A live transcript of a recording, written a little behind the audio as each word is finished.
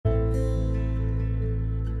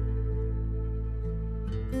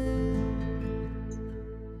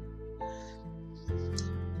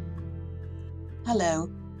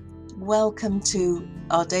Hello, welcome to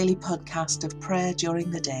our daily podcast of prayer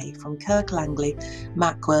during the day from Kirk Langley,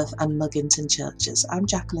 Mackworth and Muggington churches. I'm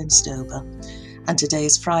Jacqueline Stober and today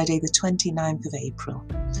is Friday the 29th of April.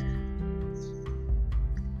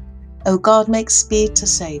 O God, make speed to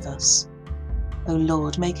save us. O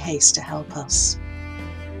Lord, make haste to help us.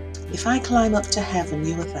 If I climb up to heaven,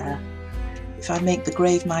 you are there. If I make the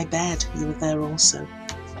grave my bed, you are there also.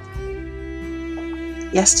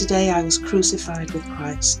 Yesterday I was crucified with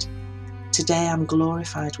Christ. Today I'm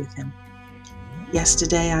glorified with him.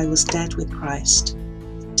 Yesterday I was dead with Christ.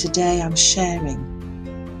 Today I'm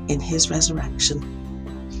sharing in his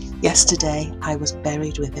resurrection. Yesterday I was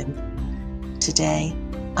buried with him. Today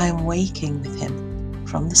I am waking with him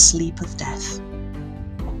from the sleep of death.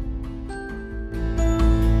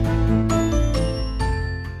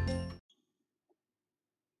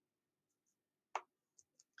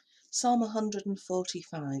 Psalm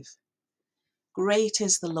 145. Great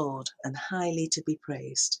is the Lord and highly to be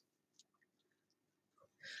praised.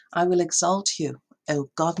 I will exalt you, O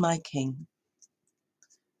God my King,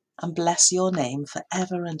 and bless your name for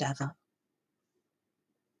ever and ever.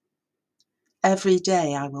 Every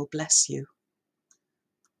day I will bless you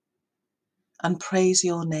and praise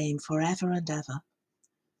your name forever and ever.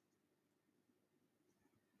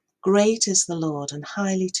 Great is the Lord and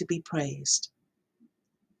highly to be praised.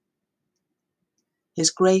 His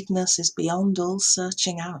greatness is beyond all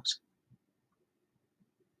searching out.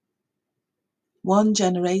 One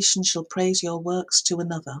generation shall praise your works to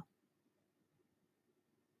another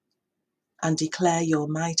and declare your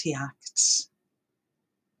mighty acts.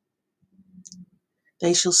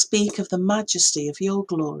 They shall speak of the majesty of your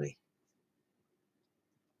glory,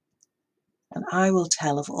 and I will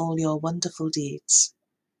tell of all your wonderful deeds.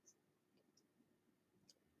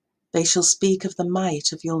 They shall speak of the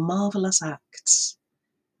might of your marvelous acts,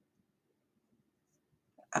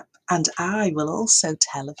 and I will also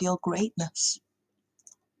tell of your greatness.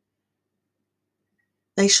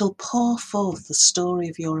 They shall pour forth the story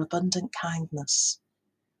of your abundant kindness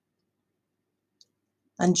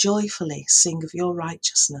and joyfully sing of your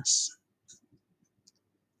righteousness.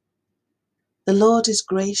 The Lord is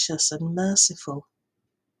gracious and merciful,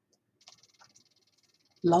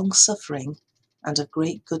 long-suffering and of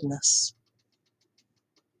great goodness.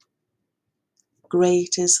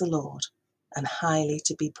 Great is the Lord and highly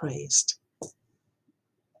to be praised.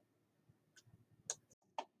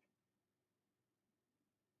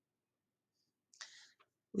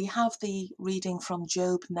 We have the reading from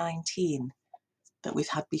Job 19 that we've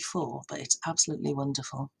had before, but it's absolutely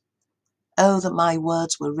wonderful. Oh, that my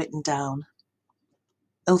words were written down.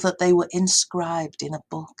 Oh, that they were inscribed in a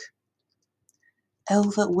book.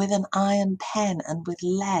 Oh, that with an iron pen and with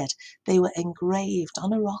lead they were engraved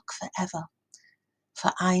on a rock forever.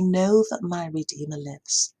 For I know that my Redeemer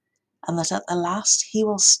lives, and that at the last he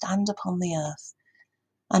will stand upon the earth.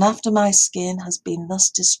 And after my skin has been thus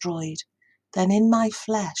destroyed, then in my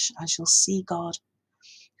flesh I shall see God,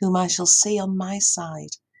 whom I shall see on my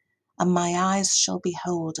side, and my eyes shall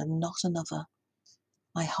behold and not another.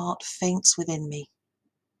 My heart faints within me.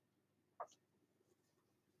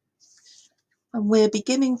 And we're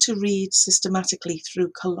beginning to read systematically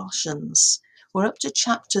through Colossians. We're up to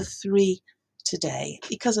chapter 3 today.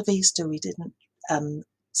 Because of Easter, we didn't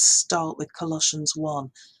start with Colossians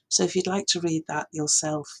 1. So if you'd like to read that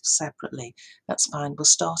yourself separately, that's fine. We're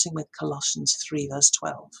starting with Colossians 3, verse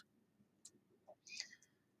 12.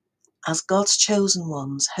 As God's chosen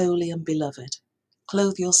ones, holy and beloved,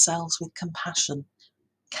 clothe yourselves with compassion,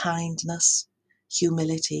 kindness,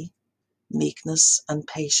 humility, meekness, and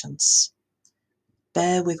patience.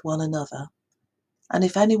 Bear with one another, and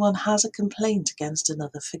if anyone has a complaint against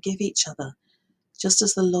another, forgive each other, just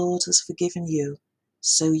as the Lord has forgiven you,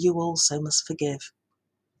 so you also must forgive.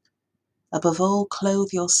 Above all, clothe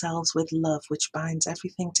yourselves with love, which binds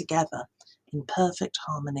everything together in perfect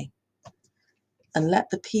harmony. And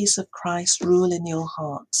let the peace of Christ rule in your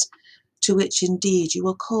hearts, to which indeed you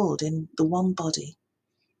are called in the one body.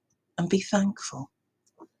 And be thankful.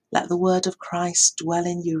 Let the word of Christ dwell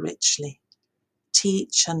in you richly.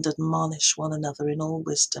 Teach and admonish one another in all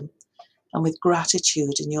wisdom, and with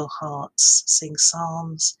gratitude in your hearts sing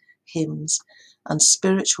psalms, hymns, and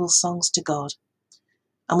spiritual songs to God.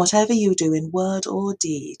 And whatever you do in word or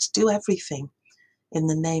deed, do everything in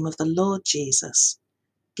the name of the Lord Jesus,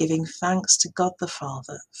 giving thanks to God the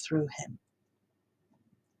Father through him.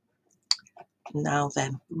 Now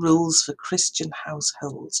then, rules for Christian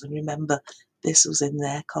households, and remember this was in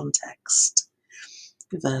their context.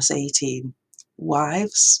 Verse 18,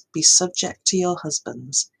 wives, be subject to your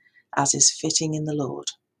husbands, as is fitting in the Lord.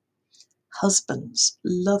 Husbands,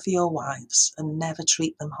 love your wives and never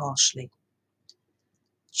treat them harshly.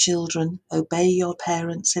 Children, obey your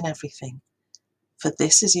parents in everything, for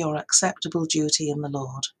this is your acceptable duty in the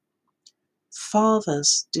Lord.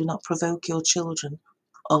 Fathers, do not provoke your children,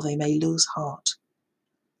 or they may lose heart.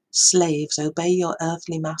 Slaves, obey your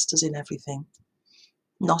earthly masters in everything,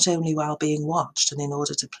 not only while being watched and in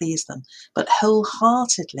order to please them, but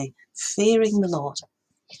wholeheartedly, fearing the Lord.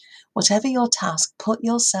 Whatever your task, put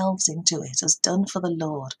yourselves into it as done for the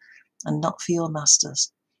Lord and not for your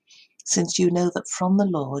masters, since you know that from the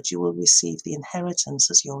Lord you will receive the inheritance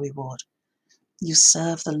as your reward. You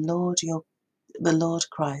serve the Lord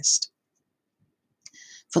Christ.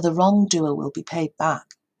 For the wrongdoer will be paid back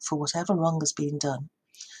for whatever wrong has been done,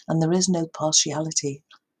 and there is no partiality.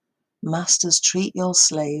 Masters, treat your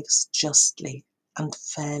slaves justly and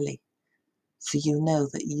fairly, for you know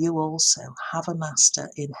that you also have a master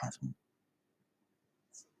in heaven.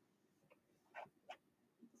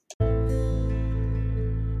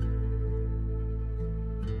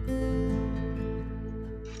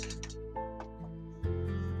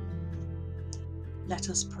 Let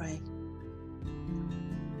us pray.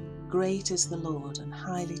 Great is the Lord and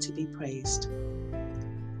highly to be praised.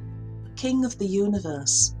 King of the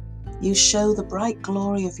universe, you show the bright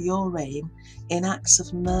glory of your reign in acts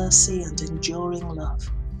of mercy and enduring love.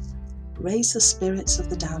 Raise the spirits of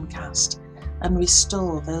the downcast and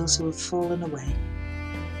restore those who have fallen away,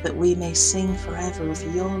 that we may sing forever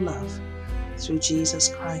of your love through Jesus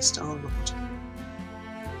Christ our Lord.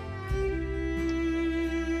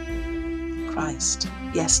 Christ,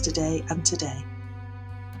 yesterday and today,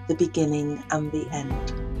 the beginning and the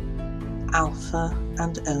end, Alpha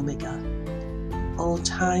and Omega. All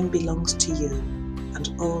time belongs to you,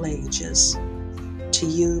 and all ages. To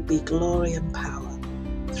you be glory and power,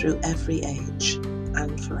 through every age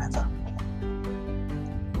and forever.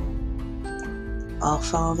 Our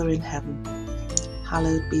Father in heaven,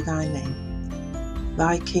 hallowed be thy name.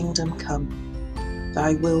 Thy kingdom come,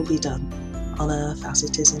 thy will be done, on earth as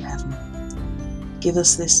it is in heaven. Give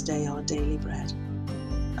us this day our daily bread,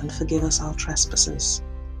 and forgive us our trespasses,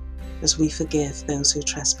 as we forgive those who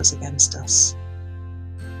trespass against us.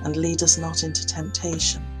 And lead us not into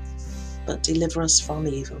temptation, but deliver us from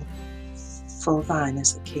evil. For thine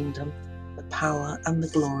is the kingdom, the power, and the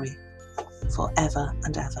glory, for ever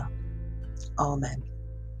and ever. Amen.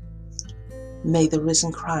 May the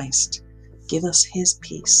risen Christ give us his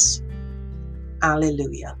peace.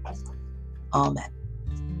 Alleluia. Amen.